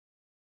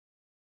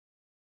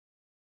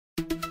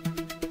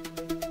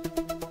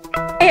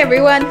Hey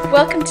everyone,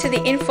 welcome to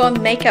the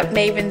Informed Makeup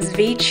Maven's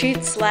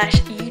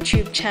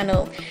VTute/YouTube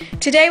channel.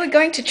 Today we're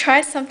going to try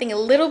something a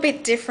little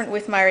bit different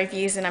with my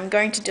reviews, and I'm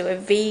going to do a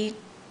V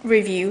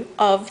review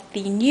of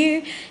the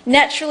new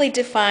Naturally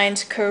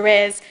Defined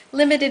Korres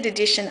limited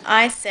edition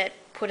eye set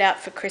put out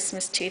for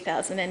Christmas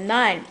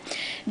 2009.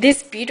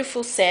 This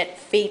beautiful set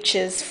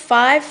features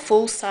 5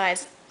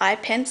 full-size eye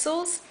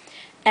pencils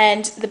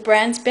and the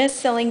brand's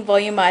best-selling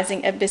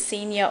volumizing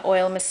Abyssinia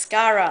oil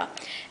mascara.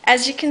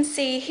 As you can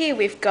see here,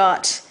 we've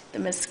got the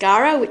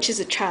mascara, which is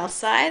a trial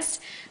size.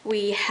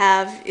 We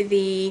have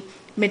the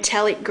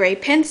metallic grey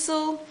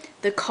pencil,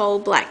 the coal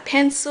black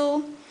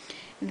pencil,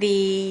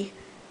 the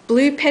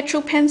blue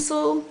petrol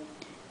pencil,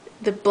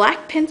 the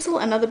black pencil,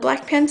 another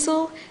black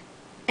pencil,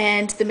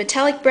 and the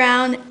metallic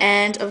brown,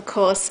 and of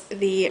course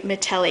the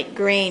metallic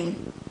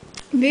green.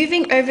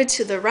 Moving over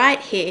to the right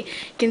here,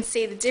 you can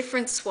see the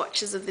different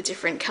swatches of the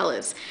different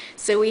colors.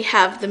 So we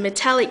have the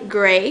metallic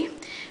grey,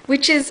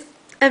 which is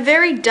a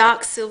very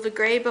dark silver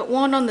grey, but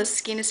worn on the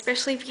skin,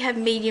 especially if you have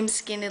medium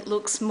skin, it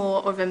looks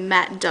more of a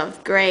matte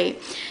dove grey.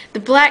 The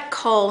black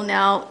coal,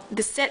 now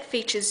the set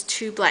features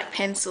 2 black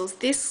pencils.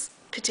 This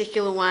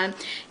particular one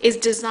is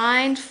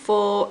designed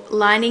for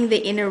lining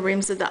the inner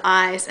rims of the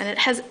eyes, and it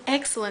has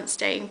excellent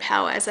staying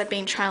power as I've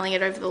been trialing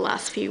it over the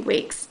last few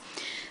weeks.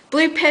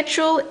 Blue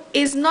petrol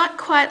is not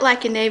quite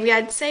like a navy.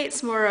 I'd say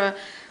it's more a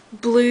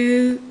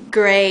blue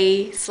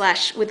grey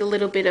slash with a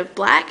little bit of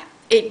black.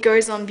 It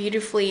goes on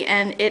beautifully,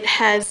 and it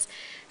has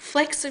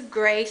flecks of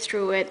grey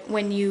through it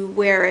when you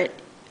wear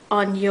it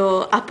on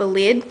your upper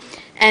lid,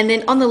 and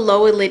then on the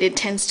lower lid it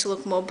tends to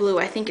look more blue.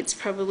 I think it's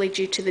probably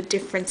due to the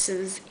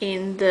differences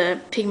in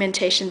the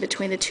pigmentation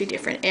between the 2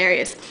 different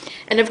areas.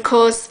 And of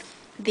course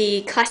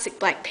the classic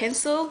black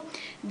pencil.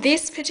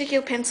 This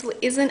particular pencil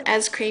isn't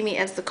as creamy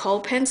as the coal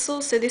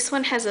pencil, so this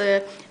one has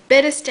a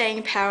better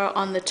staying power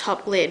on the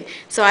top lid.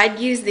 So I'd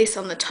use this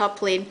on the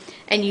top lid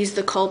and use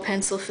the coal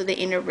pencil for the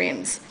inner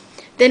rims.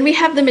 Then we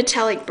have the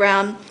metallic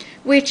brown,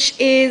 which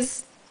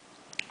is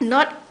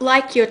not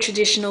like your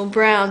traditional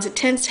browns. It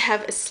tends to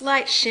have a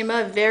slight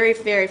shimmer, very,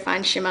 very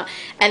fine shimmer,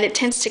 and it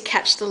tends to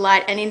catch the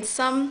light, and in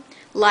some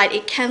light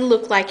it can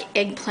look like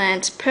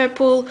eggplant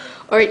purple,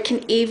 or it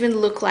can even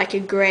look like a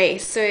grey.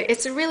 So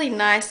it's a really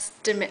nice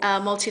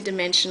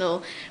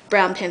multi-dimensional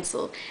brown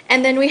pencil.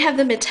 And then we have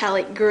the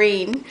metallic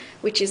green,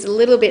 which is a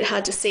little bit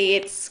hard to see.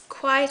 It's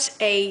quite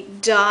a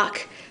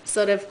dark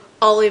sort of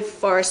olive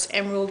forest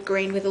emerald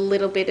green with a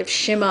little bit of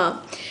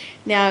shimmer.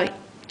 Now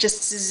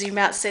just to zoom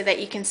out so that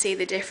you can see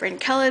the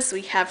different colors,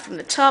 we have from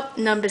the top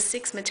number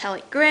 6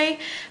 metallic grey,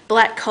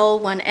 black coal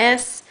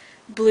 1S,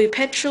 blue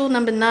petrol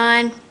number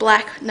 9,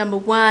 black number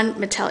 1,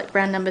 metallic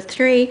brown number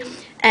 3,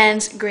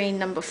 and green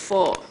number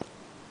 4.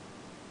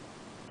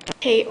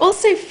 Okay,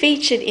 also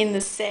featured in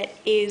the set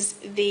is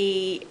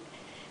the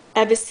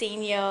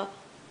Abyssinia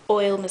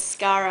oil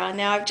mascara.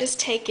 Now I've just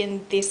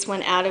taken this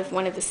one out of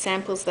one of the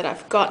samples that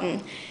I've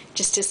gotten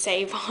just to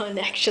save on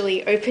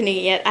actually opening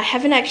it yet. I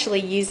haven't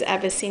actually used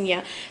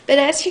Abyssinia, but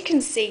as you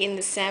can see in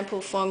the sample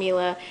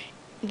formula,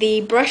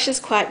 the brush is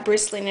quite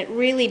bristly, and it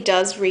really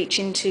does reach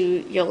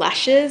into your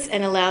lashes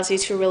and allows you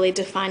to really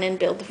define and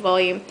build the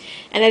volume.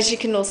 And as you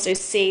can also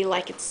see,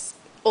 like, it's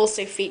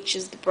also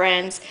features the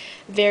brand's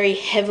very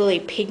heavily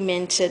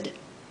pigmented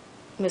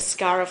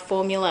mascara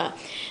formula.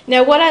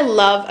 Now what I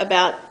love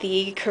about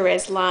the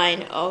Korres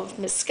line of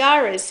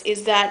mascaras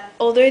is that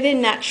although they're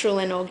natural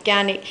and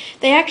organic,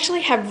 they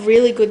actually have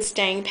really good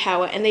staying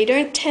power, and they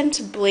don't tend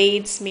to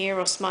bleed, smear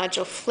or smudge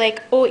or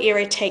fleck or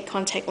irritate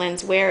contact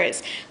lens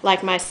wearers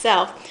like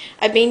myself.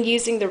 I've been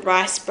using the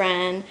Rice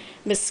brand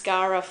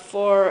mascara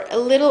for a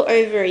little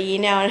over a year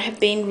now and have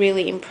been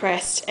really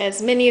impressed.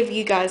 As many of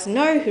you guys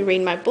know who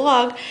read my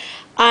blog,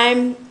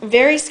 I'm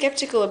very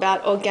skeptical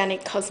about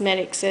organic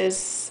cosmetics,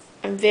 as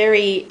I'm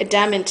very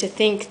adamant to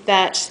think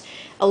that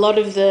a lot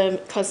of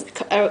the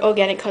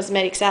organic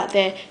cosmetics out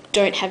there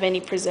don't have any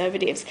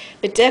preservatives.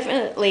 But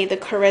definitely the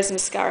Korres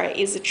mascara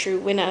is a true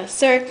winner.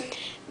 So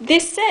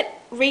this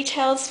set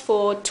retails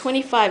for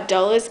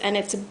 $25, and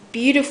it's a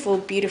beautiful,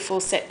 beautiful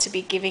set to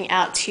be giving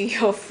out to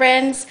your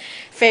friends,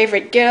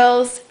 favorite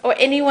girls, or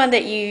anyone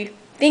that you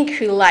think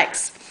who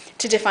likes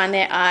to define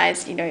their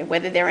eyes, you know,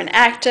 whether they're an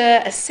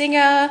actor, a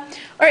singer,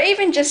 or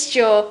even just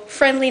your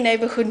friendly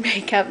neighborhood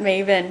makeup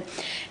maven.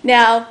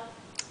 Now,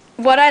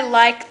 what I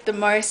like the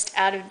most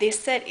out of this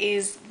set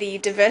is the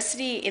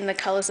diversity in the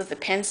colors of the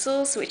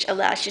pencils, which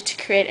allows you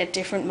to create a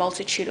different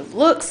multitude of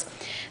looks,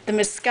 the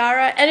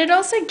mascara, and it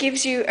also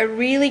gives you a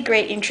really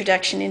great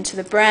introduction into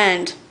the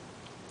brand.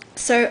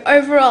 So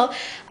overall,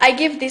 I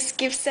give this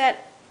gift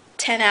set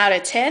 10 out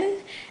of 10,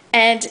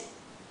 and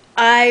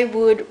I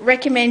would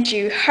recommend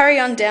you hurry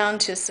on down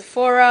to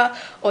Sephora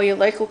or your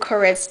local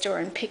Korres store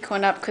and pick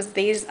one up, because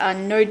these are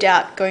no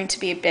doubt going to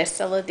be a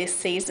bestseller this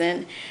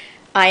season.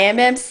 I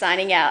am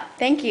signing out.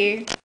 Thank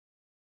you.